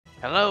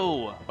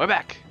Hello, we're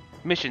back.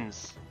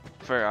 Missions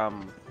for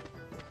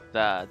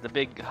the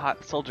big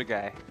hot soldier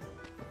guy.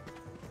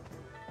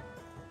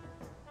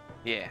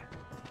 Yeah.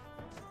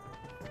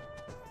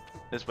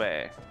 This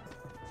way.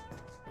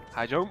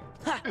 High jump.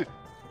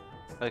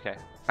 Okay,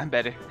 I'm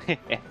better.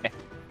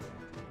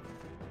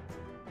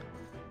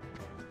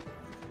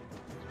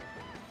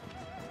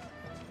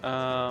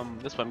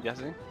 This one I'm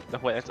guessing. The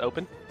way it's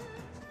open.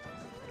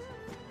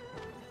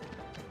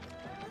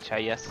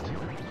 Chest.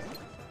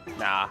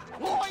 Nah.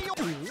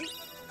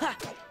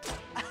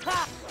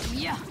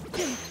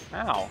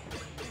 Ow.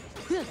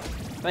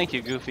 Thank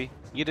you, Goofy.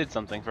 You did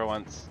something for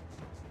once.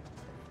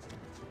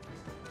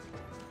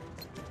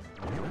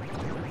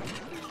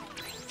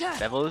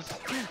 Devils?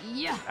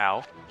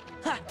 Ow.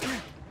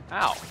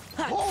 Ow.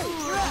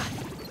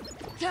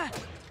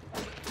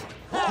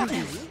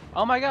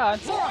 Oh my god.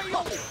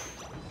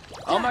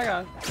 Oh my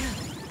god.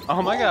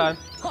 Oh my god.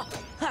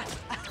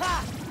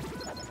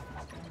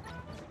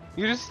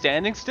 You're just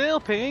standing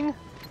still, Ping.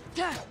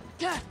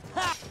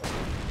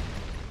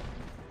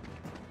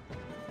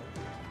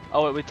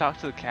 Oh wait, we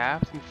talked to the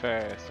captain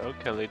first.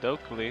 Oakley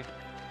dokley.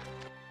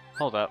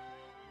 Hold up.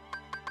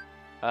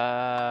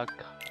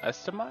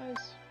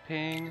 Customize?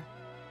 Ping.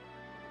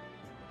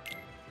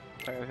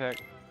 Wait a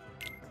sec.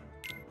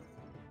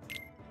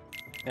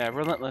 Yeah,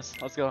 relentless.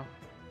 Let's go.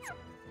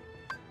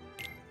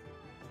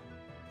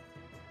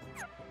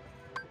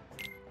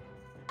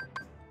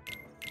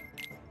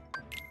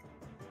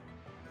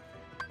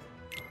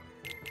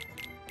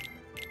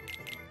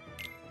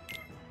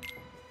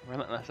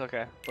 Relentless,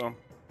 okay. Boom.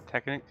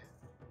 Technic.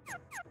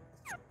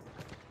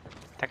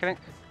 Technic.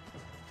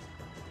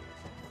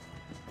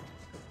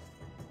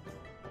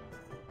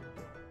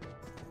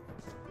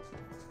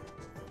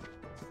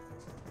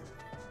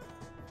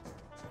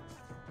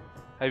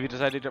 Have you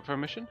decided up for a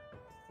mission?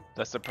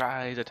 The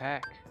surprise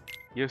attack.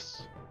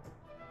 Yes.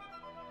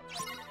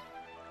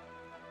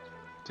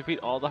 Defeat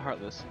all the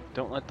Heartless.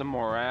 Don't let the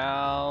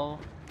morale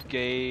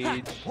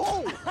gauge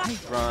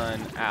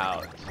run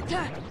out.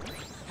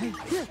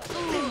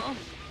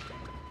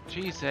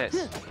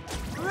 Jesus.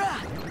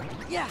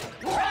 Yeah.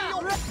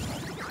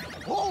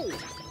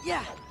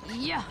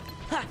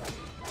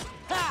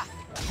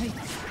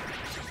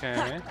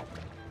 Okay.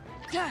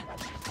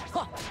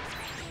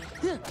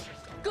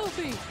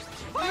 Goofy.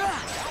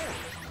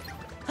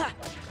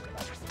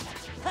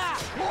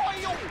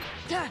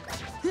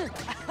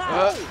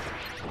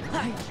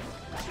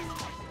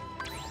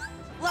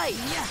 Light.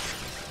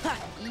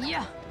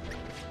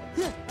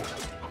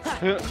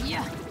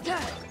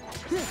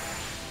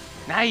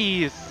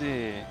 Nice.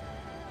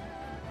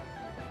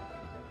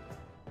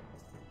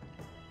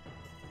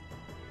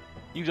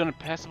 You've done a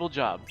passable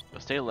job,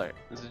 but stay alert.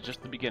 This is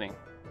just the beginning.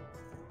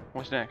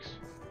 What's next?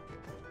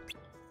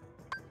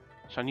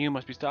 Shan Yu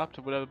must be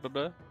stopped. Blah, blah,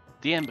 blah.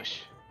 The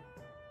ambush.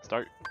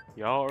 Start.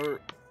 Yarp.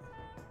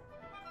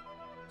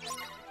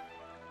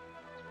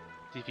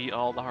 Defeat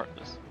all the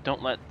Heartless.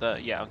 Don't let the...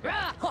 Yeah, okay.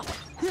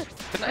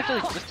 Couldn't I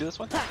actually just do this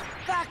one?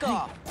 Back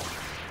off.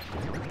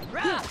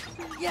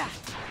 Yeah.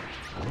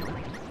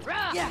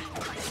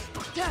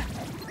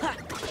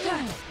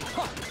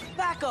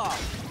 Back off.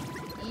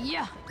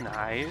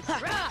 Nice.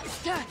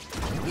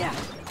 Yeah.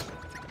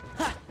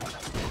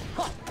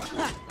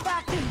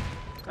 Back.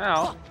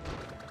 Ow.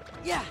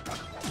 Yeah.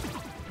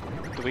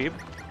 Dweeb.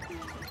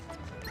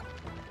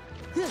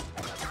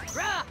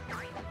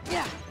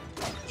 Yeah.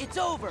 It's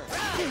over.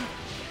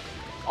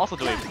 Also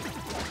dweeb.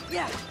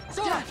 Yeah.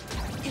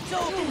 It's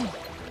over.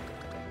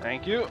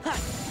 Thank you.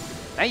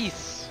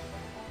 Nice.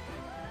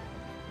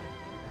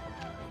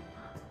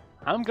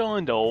 I'm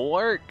going to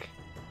work.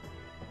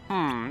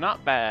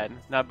 Not bad.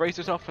 Now brace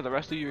yourself for the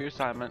rest of your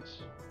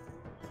assignments.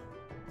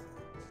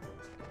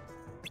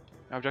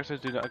 Objectives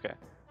do not. Okay.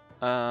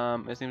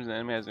 It seems an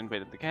enemy has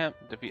invaded the camp.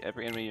 Defeat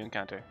every enemy you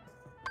encounter.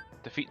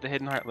 Defeat the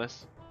hidden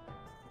Heartless.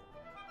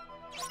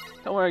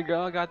 Don't worry,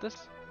 girl. I got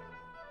this.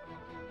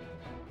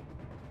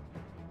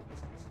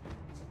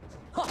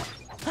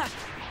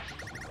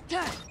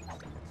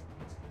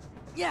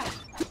 Yeah.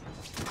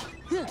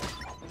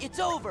 It's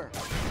over.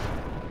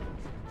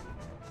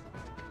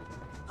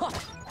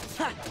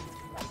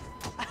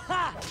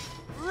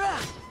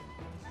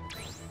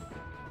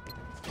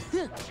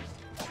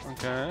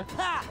 Okay.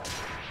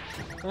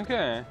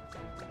 Okay.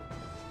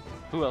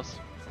 Who else?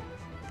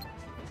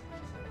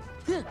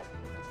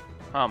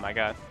 Oh my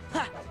god.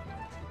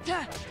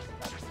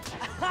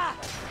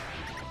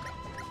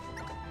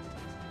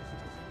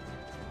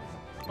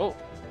 Oh.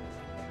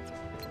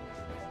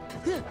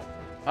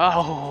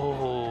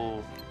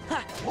 Oh.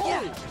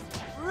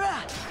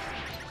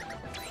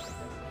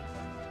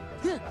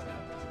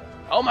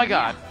 Oh my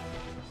god.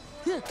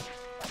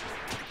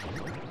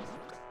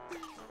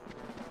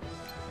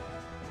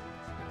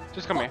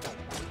 Just come here.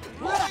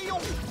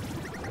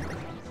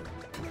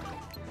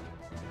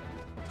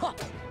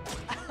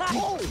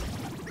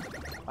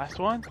 Last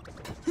one?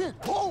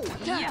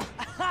 Yeah.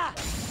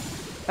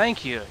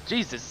 Thank you.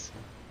 Jesus.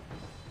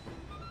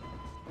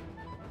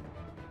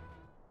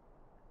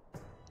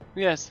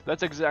 Yes,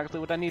 that's exactly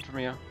what I need from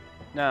you.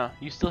 Now,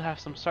 you still have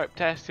some sharp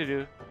tasks to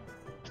do.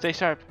 Stay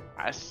sharp.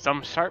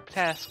 Some sharp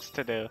tasks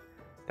to do.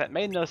 That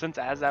made no sense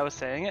as I was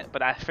saying it,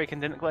 but I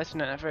freaking didn't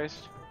question it at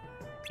first.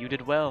 You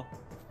did well.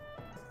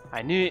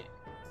 I knew it.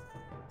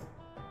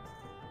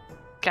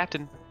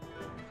 Captain.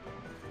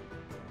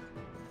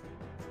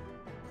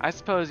 I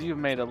suppose you've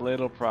made a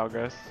little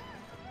progress.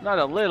 Not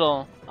a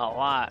little, a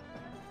lot.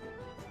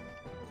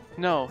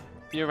 No,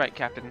 you're right,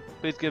 Captain.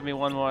 Please give me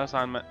one more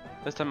assignment.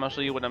 This time I'll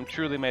show you what I'm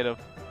truly made of.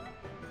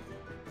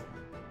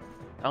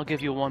 I'll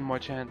give you one more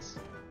chance.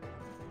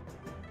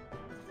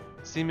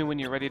 See me when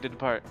you're ready to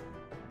depart.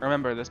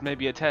 Remember, this may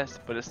be a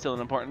test, but it's still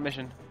an important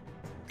mission.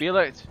 Be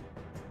alert!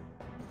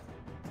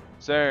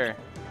 Sir.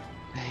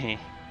 I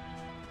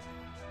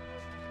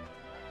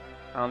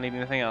don't need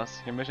anything else.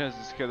 Your mission is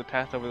to secure the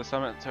path over the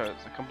summit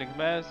towards accompanying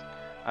commands.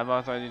 I've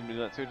authorized you to be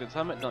let through to the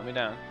summit. Don't let me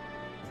down.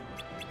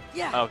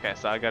 Yeah. Okay,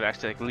 so I gotta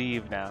actually like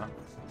leave now.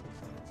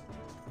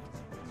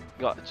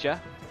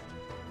 Gotcha.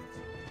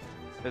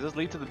 Does this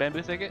lead to the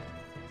bamboo thicket?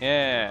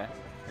 Yeah.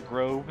 The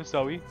grove,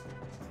 Zoe.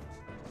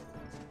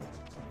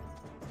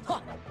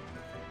 Huh.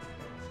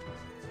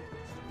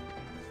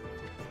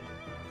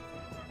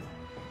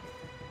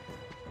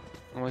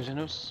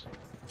 Homogeneous.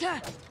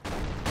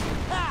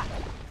 Ah.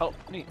 Oh,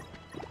 neat.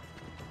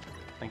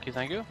 Thank you,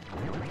 thank you.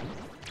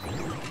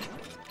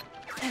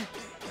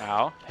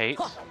 Ow, hate.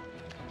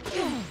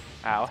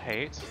 Ow,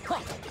 hate.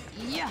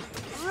 Yeah.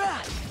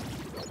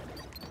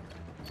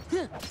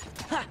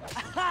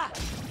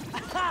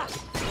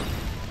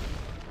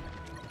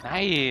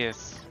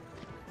 Nice.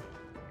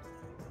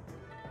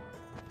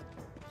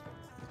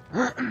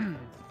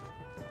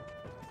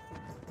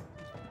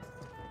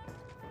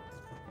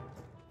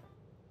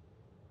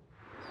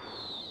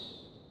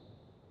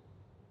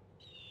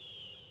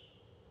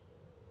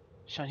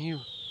 Shan Yu.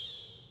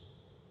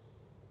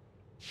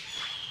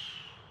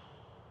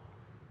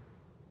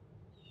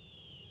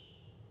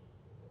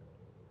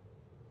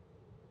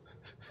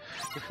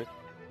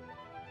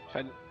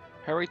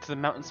 Hurry to the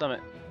mountain summit.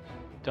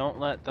 Don't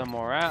let the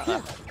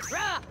morale.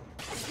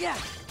 Yeah.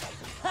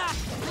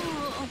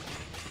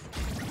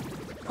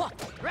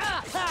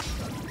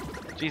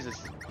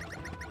 Jesus.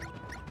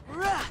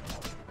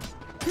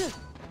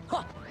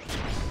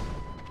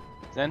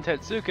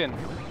 Zentetsuken.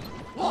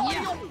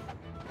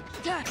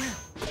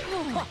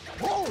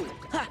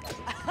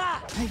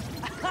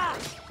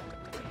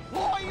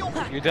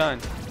 You're done.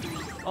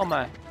 Oh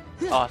my.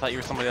 Oh, I thought you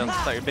were somebody else.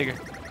 I thought you were bigger.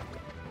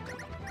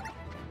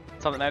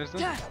 That's all that matters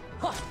then? Yeah.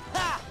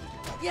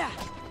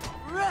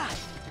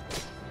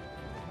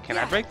 Can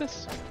I break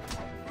this?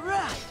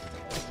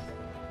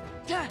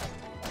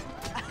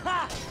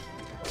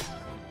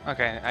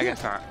 Okay, I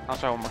guess not. I'll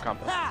try one more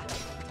combo.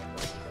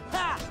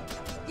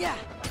 Yeah.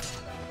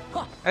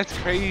 That's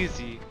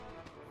crazy.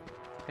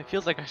 It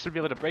feels like I should be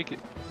able to break it.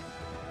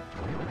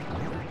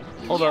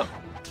 Hold up.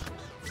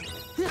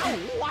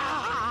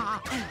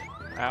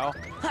 Ow.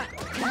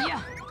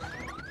 Yeah.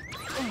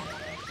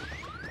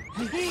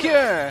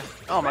 Yeah.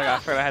 Oh my god, I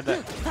forgot I had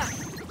that.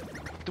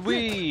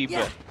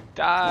 Dweeb.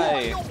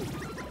 Die.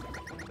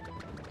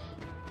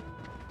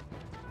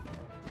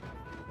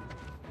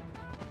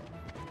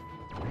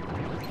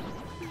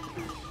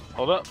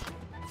 Hold up.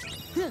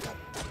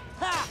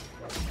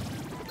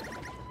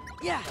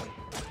 Yeah.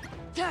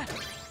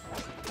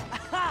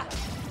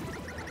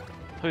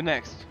 Who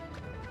next?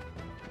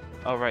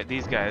 Oh right,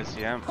 these guys,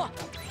 yeah.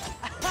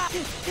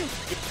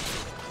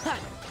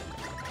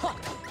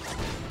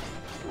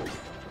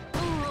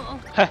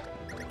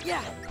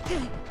 Yeah.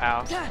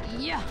 Ow.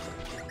 Yeah.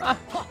 Ah.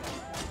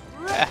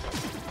 Yeah.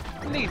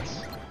 Neat.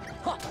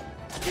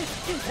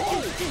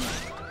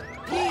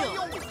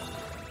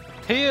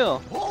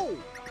 Heal.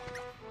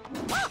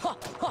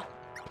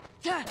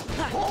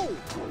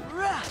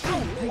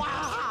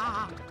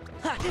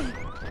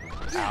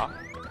 Ow.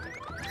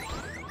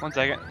 1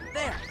 second.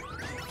 There.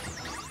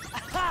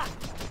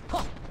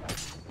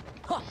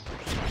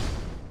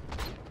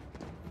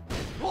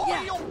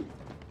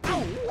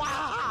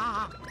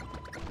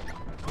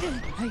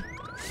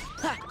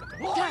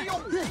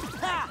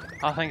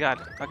 Oh, thank God.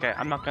 Okay,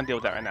 I'm not gonna deal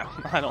with that right now.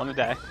 I don't want to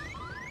die.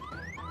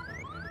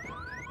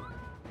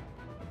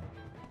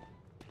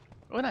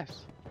 Oh,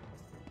 nice.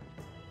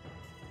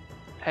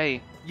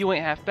 Hey, you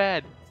ain't half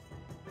bad.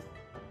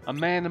 A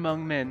man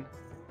among men.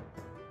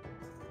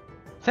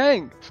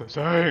 Thanks.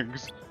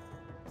 Thanks.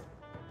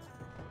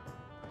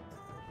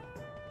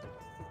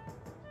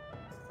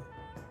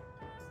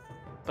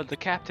 But the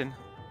captain.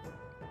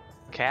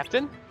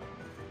 Captain?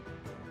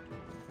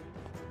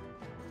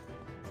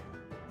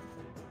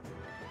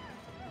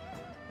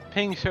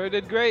 Ping sure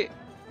did great.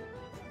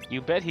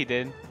 You bet he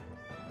did.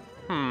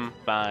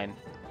 Fine.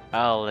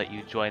 I'll let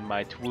you join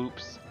my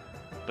twoops.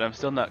 But I'm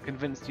still not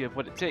convinced you have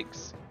what it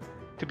takes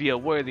to be a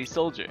worthy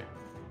soldier.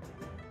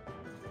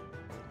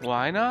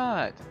 Why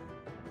not?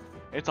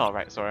 It's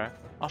alright, Sora.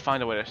 I'll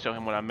find a way to show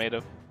him what I'm made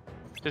of.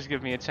 Just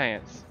give me a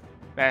chance.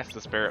 That's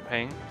the spirit,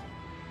 Ping.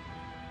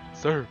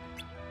 Sir.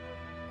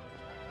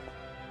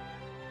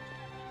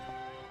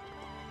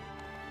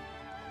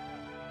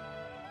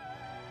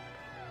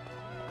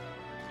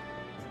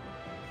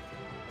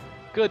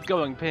 Good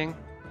going, Ping.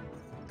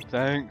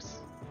 Thanks.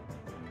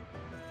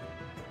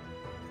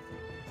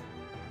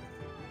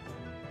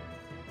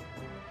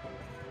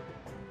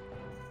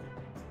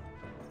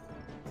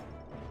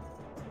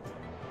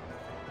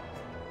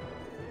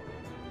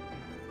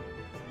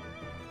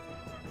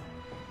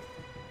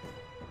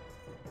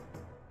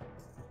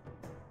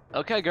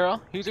 Okay,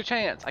 girl, here's your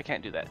chance. I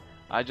can't do that.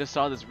 I just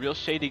saw this real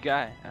shady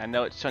guy. I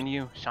know it's Shan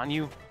Yu. Shan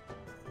Yu.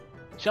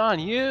 Shan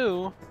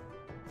Yu?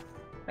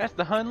 That's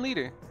the Hun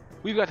leader.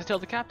 We've got to tell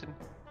the captain.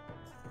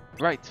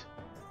 Right.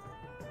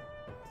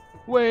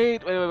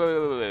 Wait.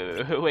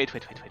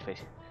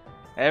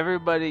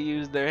 Everybody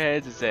use their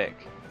heads a sec.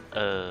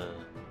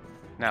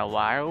 Now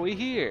why are we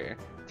here?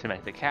 To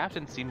make the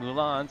captain see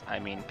Mulan's, I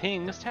mean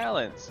Ping's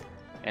talents,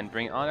 and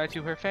bring honor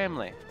to her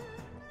family.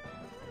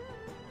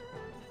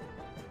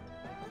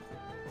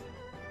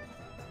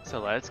 So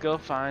let's go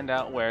find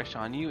out where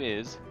Shan Yu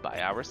is by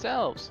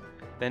ourselves.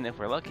 Then if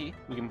we're lucky,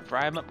 we can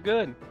fry him up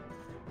good.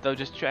 Though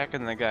just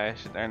tracking the guy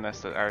should earn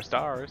us our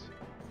stars.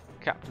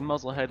 Captain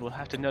Muzzlehead will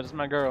have to notice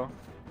my girl.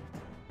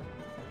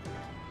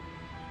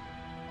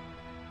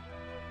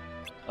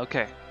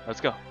 Okay,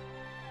 let's go.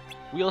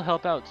 We'll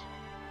help out.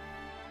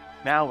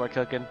 Now we're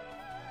cooking.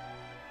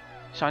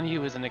 Shan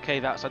Yu is in a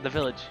cave outside the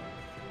village.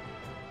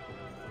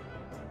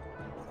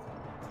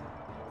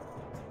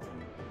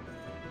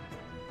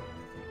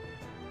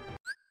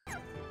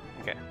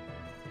 Okay.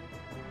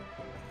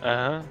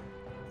 Uh-huh.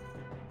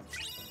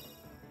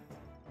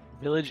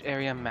 Village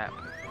area map.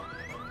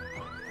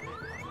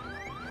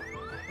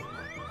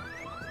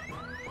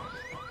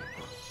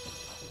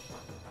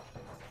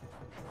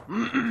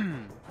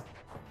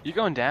 You're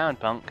going down,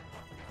 punk.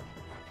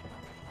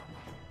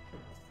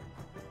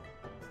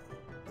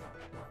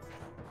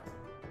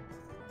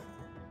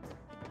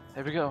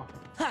 There we go.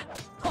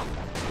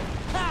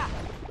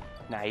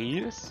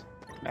 Nice.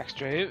 Max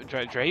drive.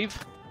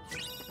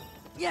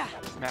 Yeah.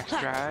 Max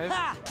drive.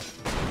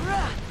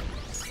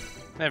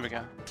 There we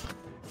go.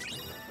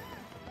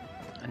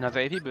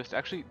 Another AP boost.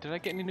 Actually, did I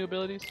get any new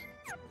abilities?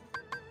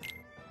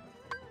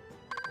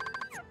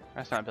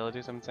 That's not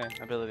abilities, I'm saying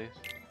abilities.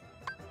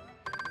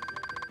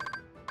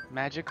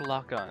 Magic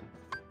lock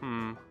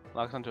on.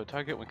 Locks onto a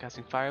target when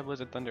casting Fire,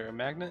 Blizzard, Thunder, or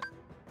Magnet.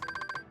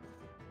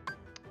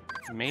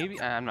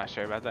 Maybe? I'm not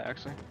sure about that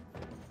actually.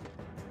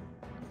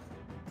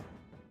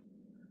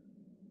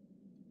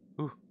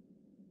 Ooh.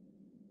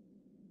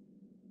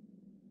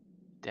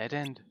 Dead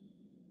end.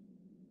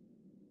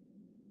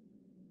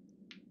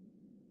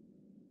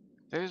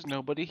 There's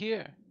nobody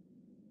here.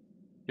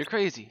 You're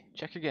crazy.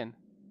 Check again.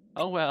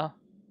 Oh well.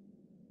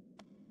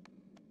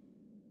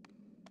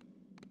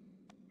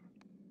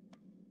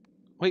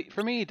 Wait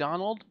for me,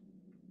 Donald.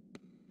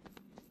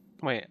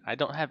 Wait, I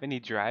don't have any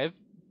drive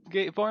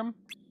gate form?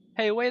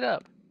 Hey, wait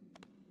up.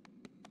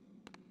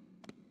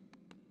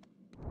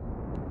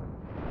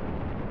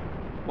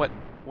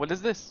 What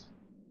is this?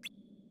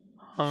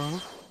 Huh?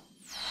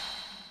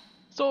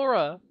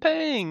 Sora!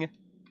 Ping!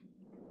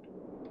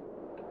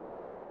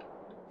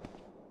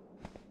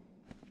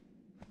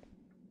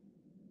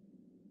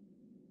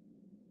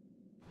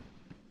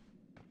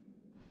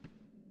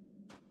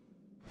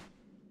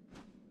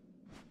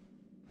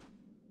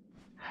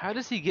 How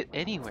does he get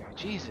anywhere?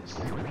 Jesus.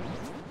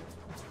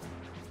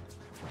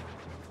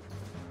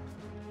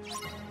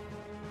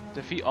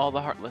 Defeat all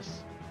the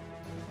Heartless.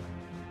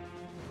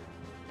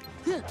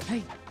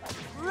 Hey.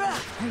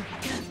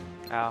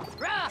 Ow.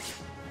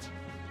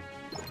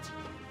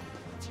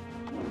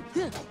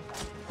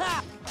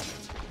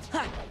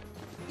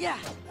 Yeah.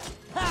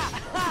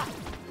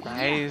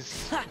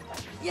 Nice.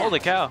 Holy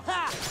cow.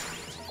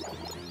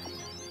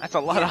 That's a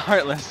lot of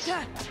Heartless.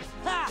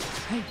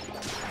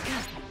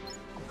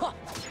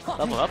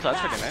 Level up, that's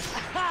pretty nice.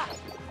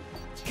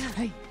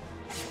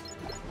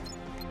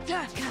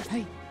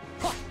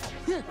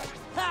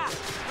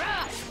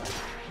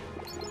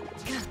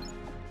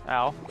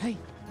 Ow. Hey.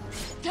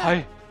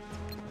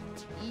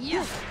 Yeah.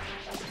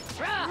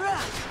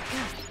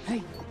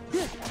 Hey.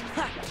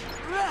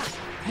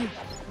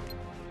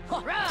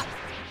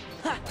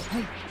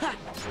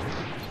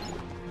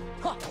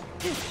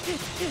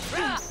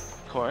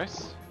 Of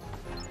course.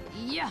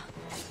 Yeah.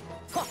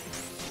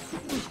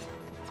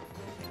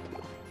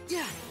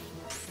 Yeah.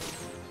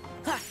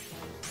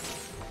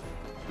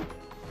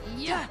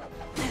 Yeah.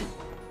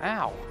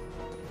 Ow.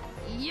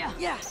 Yeah.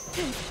 Yeah.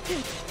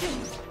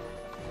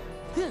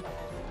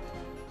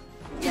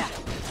 Yeah.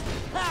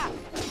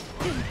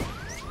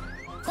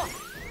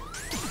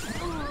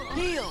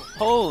 Heal.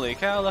 Holy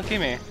cow, lucky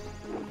me.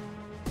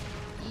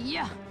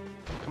 Yeah.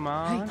 Come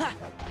on.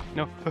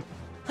 No.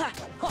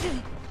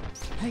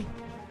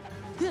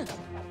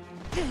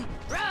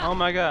 Oh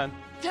my god.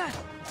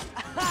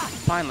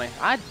 Finally.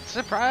 I'm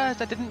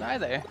surprised I didn't die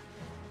there.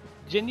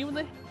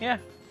 Genuinely? Yeah.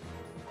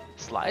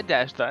 Slide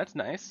dash, that's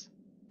nice.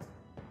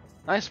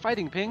 Nice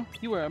fighting, Ping.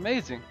 You were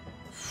amazing.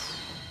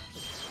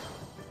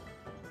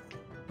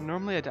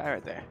 Normally I die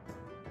right there.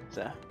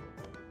 So,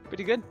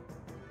 pretty good.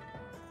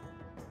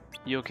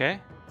 You okay?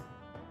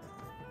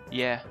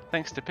 Yeah,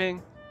 thanks to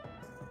Ping.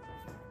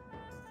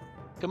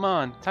 Come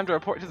on, time to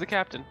report to the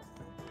captain.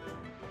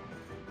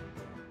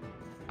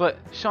 But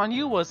Shan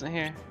Yu wasn't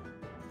here.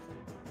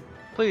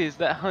 Please,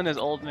 that Hun is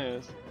old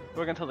news.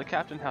 We're gonna tell the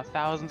captain how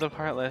thousands of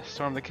Heartless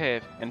stormed the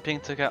cave, and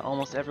Pink took out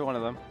almost every one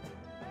of them.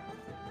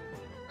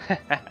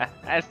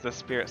 That's the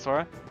spirit,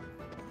 Sora.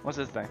 What's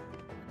this thing?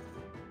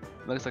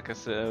 Looks like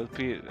a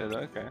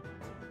okay.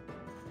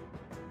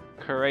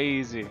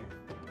 Crazy.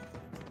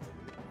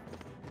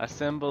 A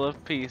symbol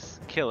of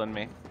peace, killing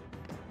me.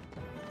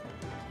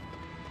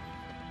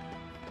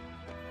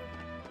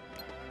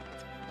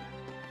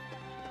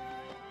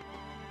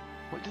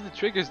 What do the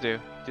triggers do?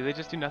 Do they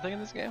just do nothing in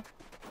this game?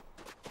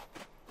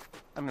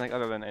 I mean, like,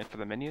 other than for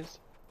the menus?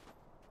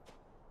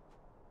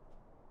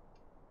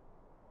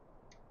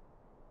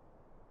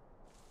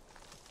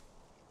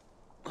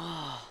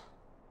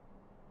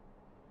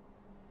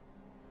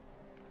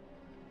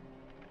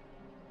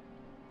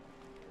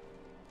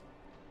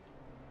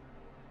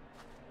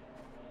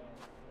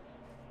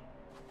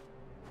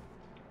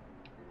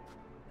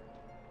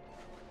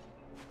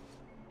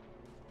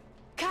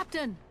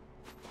 Captain!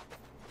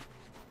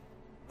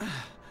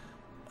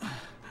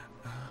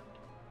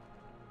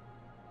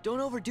 Don't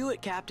overdo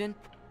it, Captain.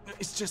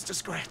 It's just a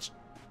scratch.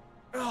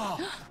 Oh.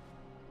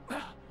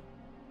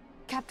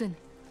 Captain,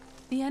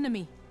 the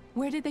enemy.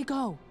 Where did they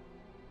go?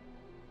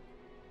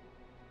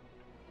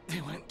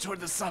 They went toward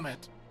the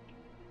summit.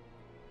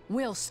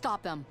 We'll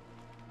stop them.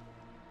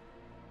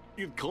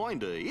 It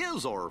kinda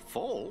is our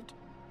fault.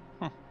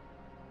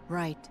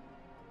 Right.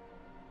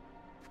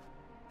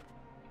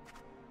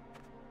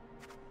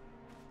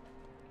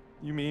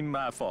 You mean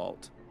my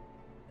fault?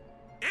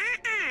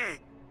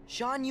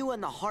 Shan Yu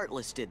and the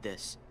Heartless did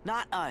this,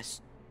 not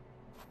us.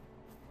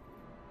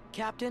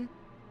 Captain,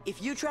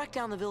 if you track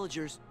down the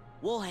villagers,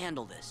 we'll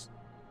handle this.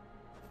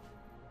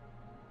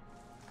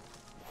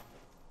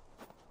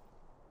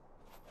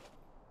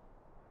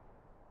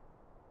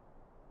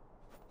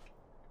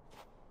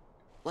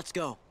 Let's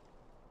go.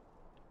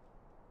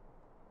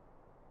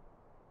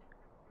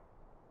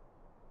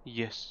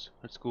 Yes,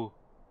 let's go.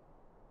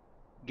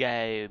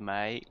 Go,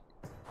 mate.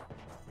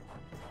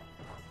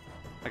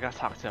 I gotta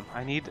talk to him.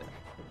 I need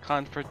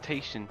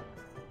confrontation.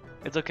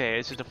 It's okay,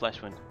 it's just a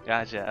flesh wound.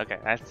 Gotcha, okay,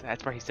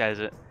 that's where he says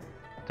it.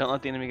 Don't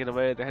let the enemy get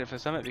away, they're headed for the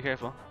summit, be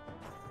careful.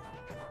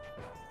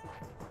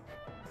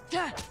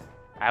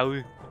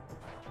 Ow.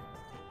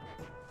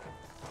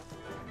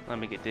 Let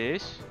me get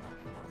this.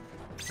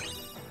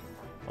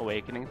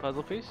 Awakening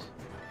puzzle piece.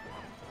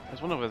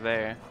 There's one over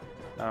there.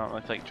 I don't know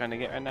if like trying to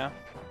get right now.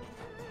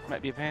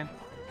 Might be a pain.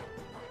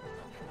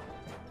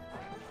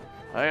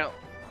 Alright,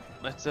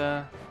 let's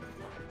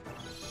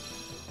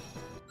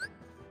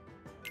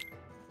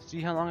see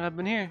how long I've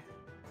been here.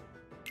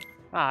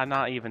 Ah,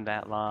 not even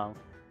that long.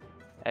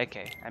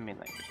 Okay, I mean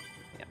like,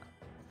 you know,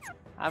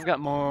 I've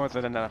got more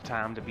than enough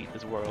time to beat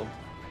this world.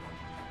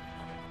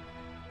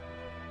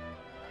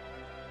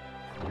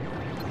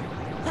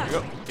 Here we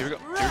go, here we go,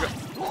 here we go.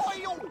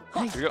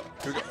 Here we go,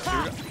 here we go,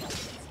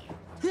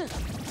 here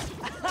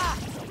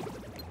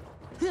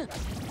we go.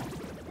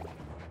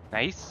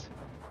 Nice.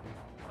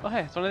 Oh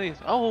hey, it's one of these.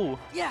 Oh!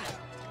 Yeah.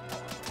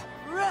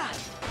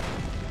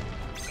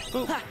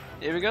 Boop.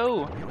 Here we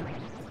go.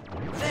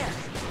 There.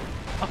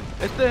 Oh,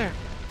 it's there.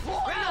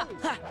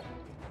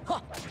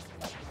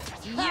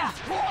 Yeah.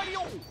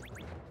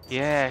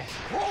 Yes.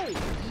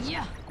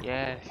 Yeah.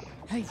 Yes.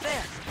 Hey.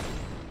 There.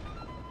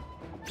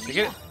 Did you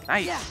get it?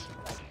 Nice. Yeah.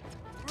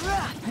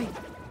 Hey.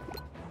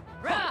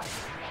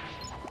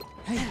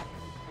 Hey.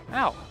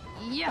 Ow.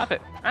 Yeah. Stop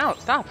it. Ow,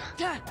 stop.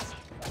 Hey.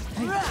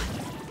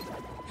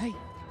 Hey.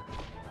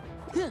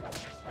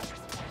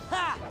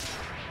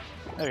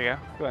 There we go.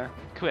 Go on.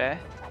 Quit.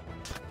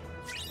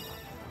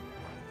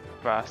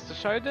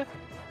 Brasteshard.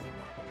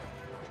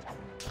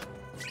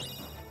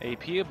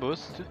 AP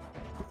boost.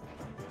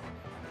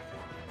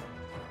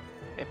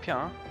 Et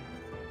bien.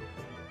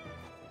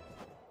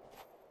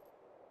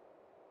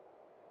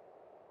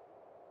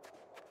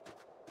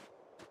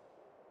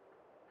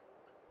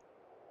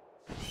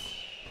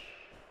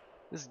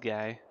 This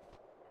guy.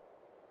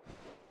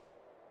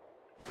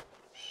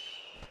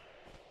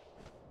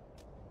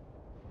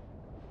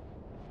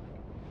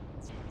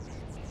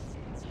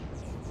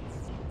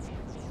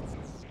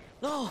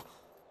 No.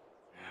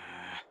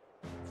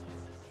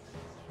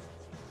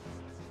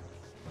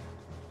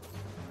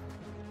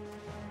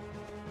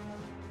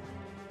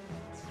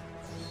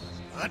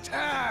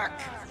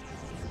 Attack!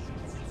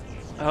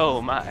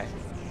 Oh my.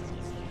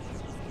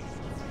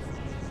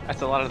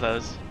 That's a lot of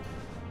those.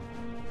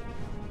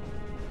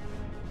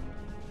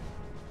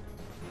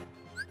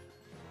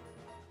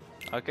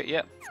 Okay,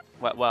 yep.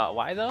 What? Well,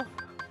 why though?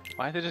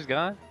 Why are they just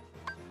gone?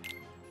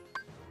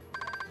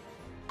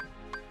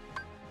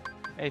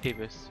 Hey,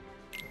 Peepers.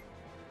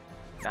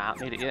 Nah, I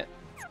don't need it yet.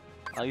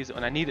 I'll use it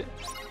when I need it.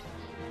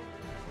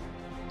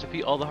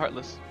 Defeat all the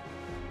Heartless.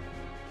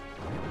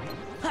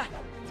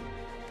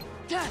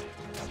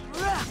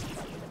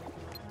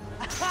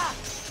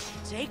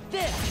 Take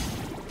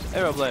this.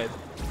 Arrow Blade.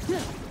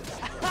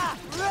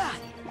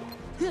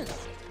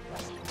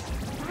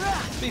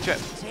 Speed Trap.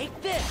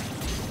 Take this.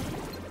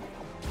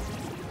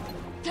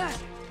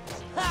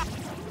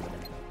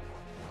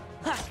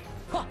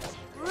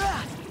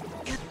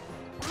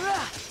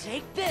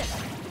 Take this.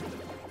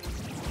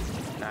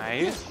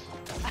 Nice.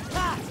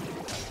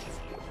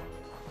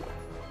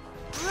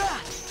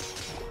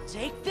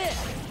 Take this.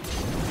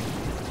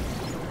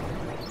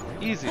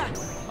 Easy.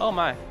 Oh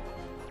my.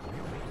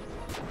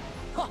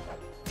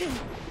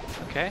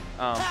 Okay.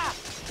 Come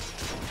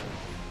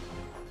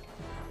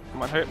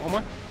on, hurry up. One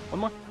more. One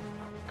more.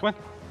 Come on.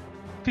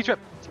 Speed trip.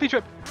 Speed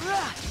trip.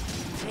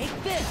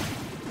 Take this.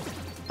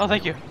 Oh,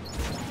 thank you.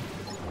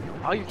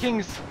 All you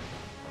kings.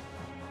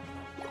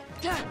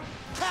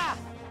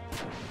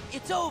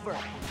 It's over.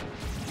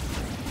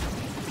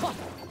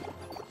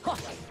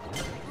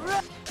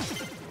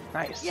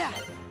 Nice. Yeah.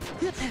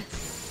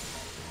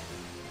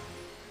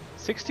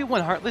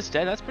 61 Heartless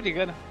Dead. That's pretty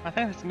good. I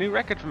think that's a new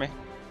record for me.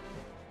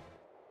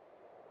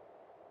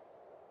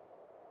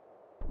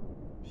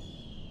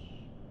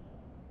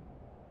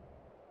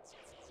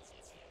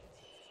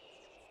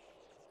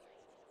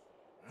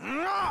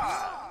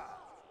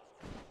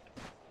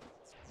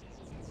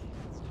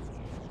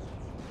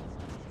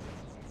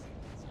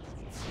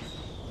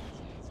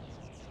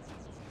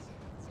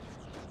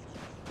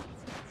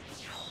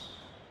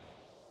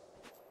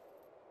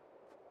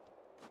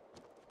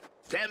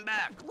 Stand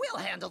back. We'll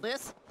handle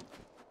this.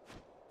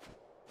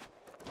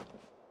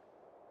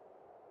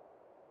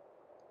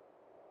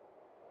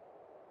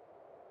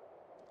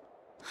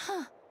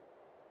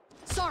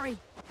 Sorry.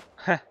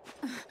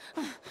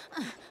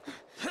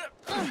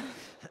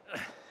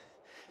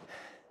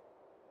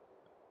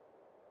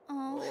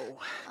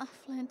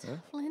 Flint,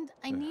 Flint,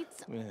 I need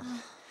some.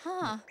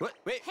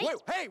 Wait,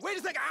 Hey. wait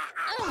a second.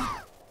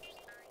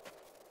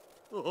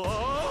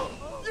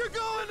 Oh, you're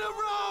going the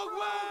wrong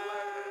way!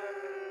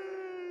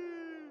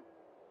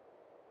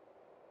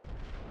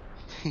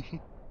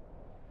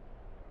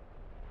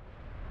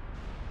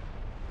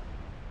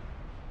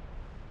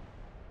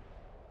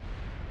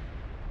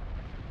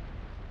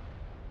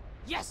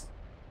 Yes.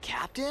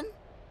 Captain?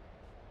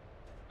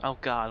 Oh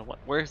God.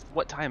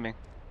 What timing?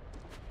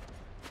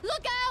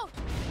 Look out!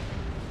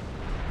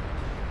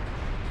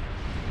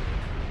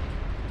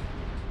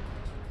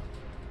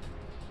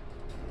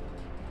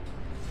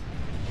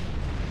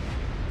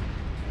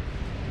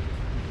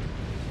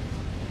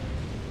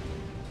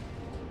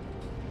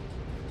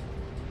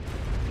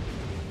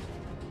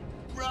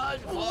 Run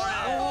for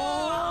it!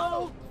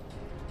 Oh!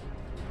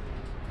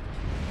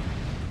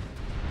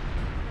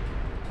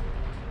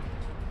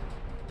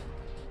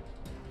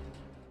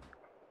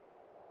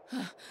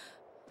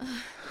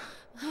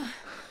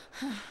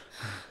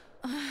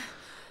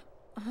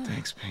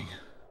 Thanks, Ping.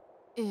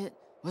 It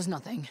was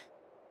nothing.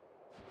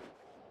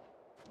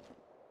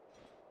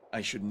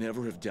 I should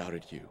never have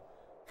doubted you.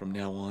 From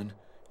now on,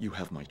 you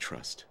have my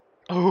trust.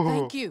 Oh.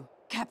 Thank you,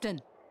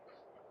 Captain.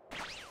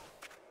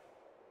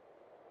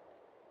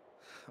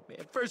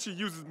 Man, first she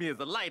uses me as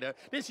a lighter,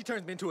 then she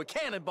turns me into a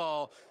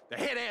cannonball. The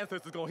head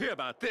ancestor's gonna hear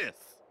about this.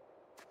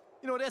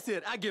 You know, that's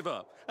it. I give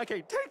up. I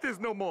can't take this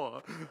no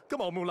more.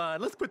 Come on, Mulan.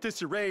 Let's quit this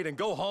charade and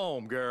go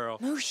home, girl.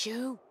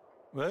 Mushu.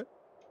 What?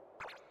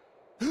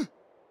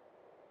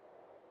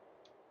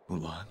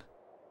 Mulan?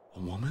 A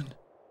woman?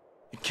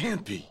 It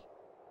can't be.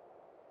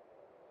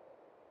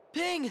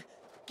 Ping!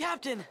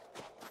 Captain!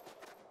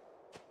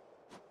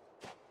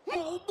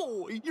 Oh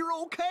boy, you're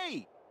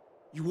okay.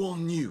 You all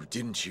knew,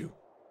 didn't you?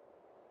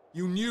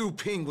 You knew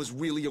Ping was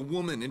really a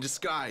woman in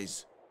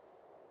disguise.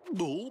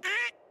 Bull.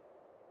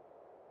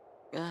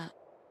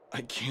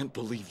 I can't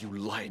believe you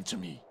lied to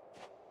me.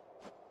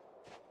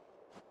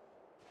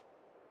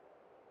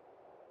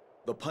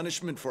 The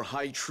punishment for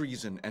high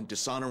treason and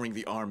dishonoring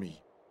the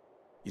army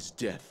is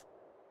death.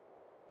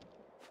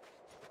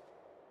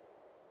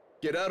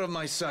 Get out of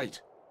my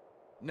sight.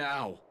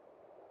 Now.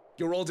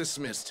 You're all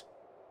dismissed.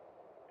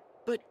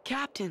 But,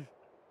 Captain...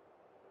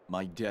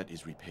 My debt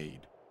is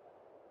repaid.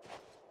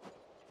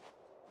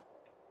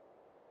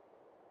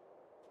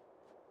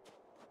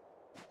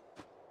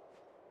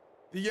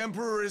 The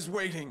Emperor is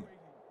waiting.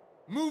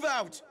 Move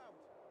out!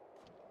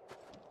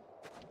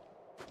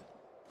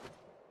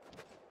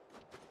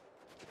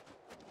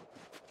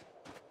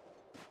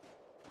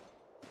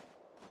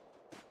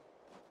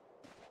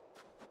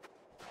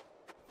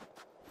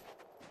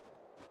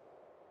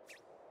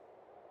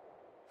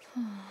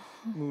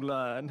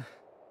 Mulan,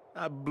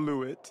 I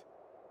blew it.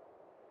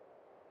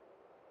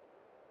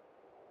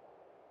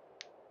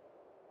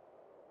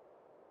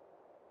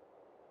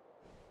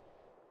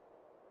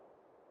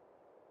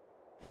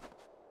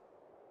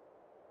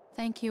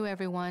 Thank you,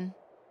 everyone.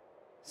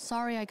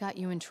 Sorry I got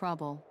you in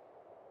trouble.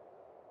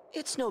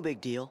 It's no big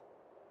deal.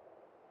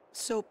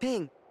 So,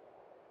 Ping...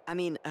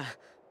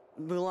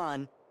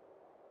 Mulan...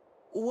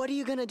 What are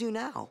you gonna do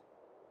now?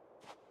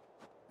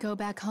 Go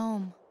back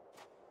home.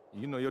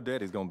 You know your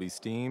daddy's gonna be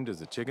steamed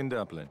as a chicken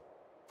dumpling.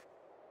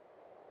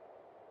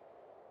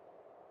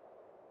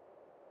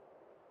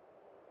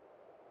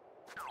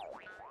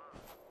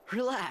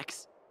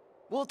 Relax.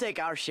 We'll take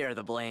our share of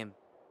the blame.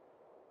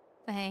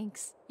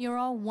 Thanks. You're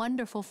all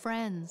wonderful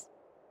friends.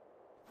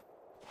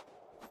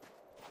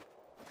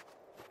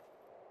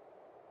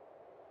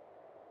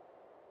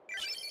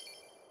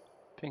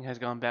 Ping has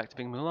gone back to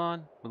being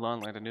Mulan.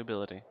 Mulan learned a new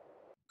ability.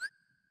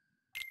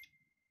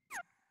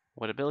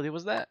 What ability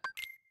was that?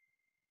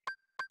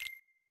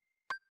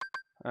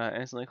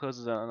 Instantly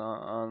closes on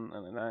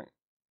an attack.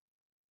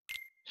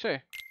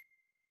 Sure.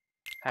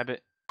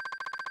 Habit.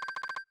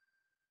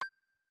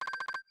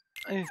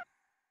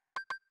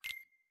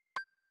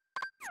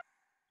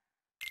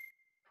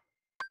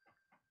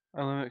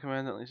 Unlimited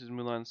command that unleashes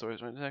Mulan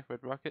Sword's right attack, Red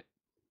Rocket.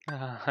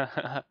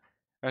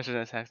 Russian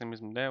attacks enemies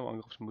from there, one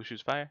goes from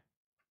Mushu's fire.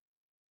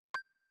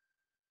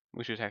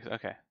 Mushu attacks,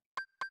 okay.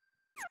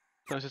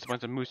 So it's just a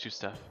bunch of Mushu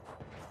stuff.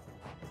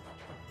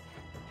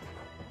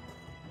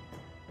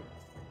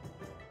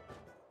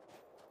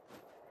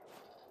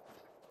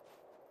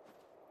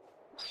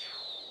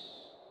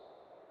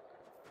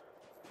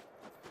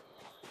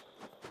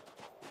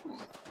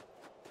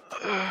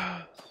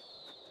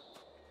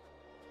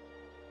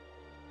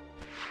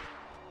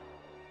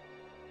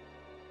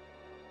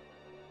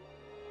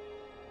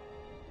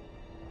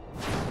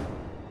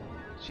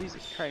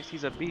 Jesus Christ,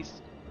 he's a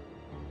beast.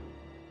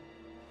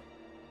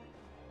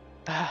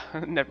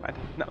 Never mind,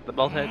 not the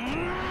bald head.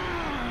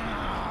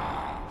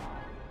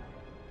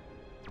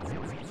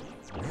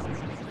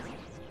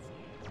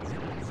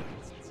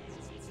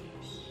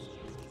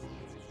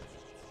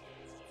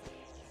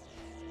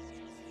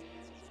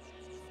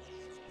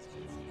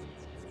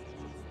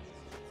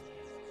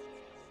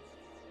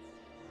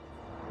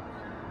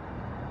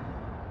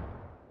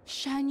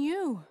 Shan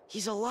Yu.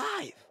 He's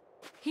alive.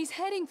 He's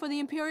heading for the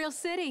Imperial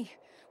City.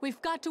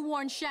 We've got to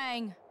warn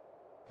Shang.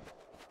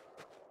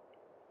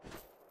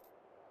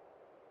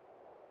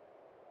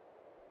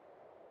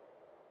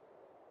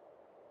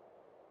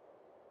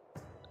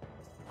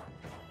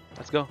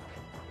 Let's go.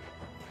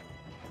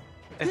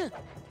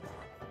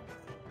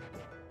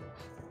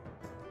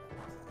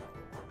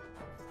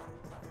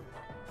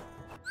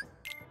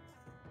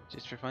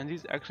 Just for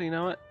funsies. Actually, you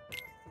know what?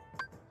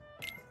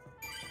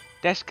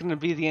 That's gonna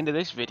be the end of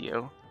this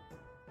video.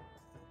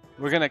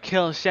 We're gonna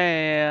kill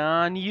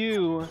Shan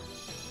Yu.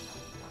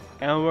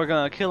 And we're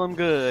gonna kill him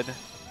good.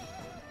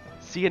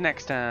 See you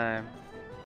next time.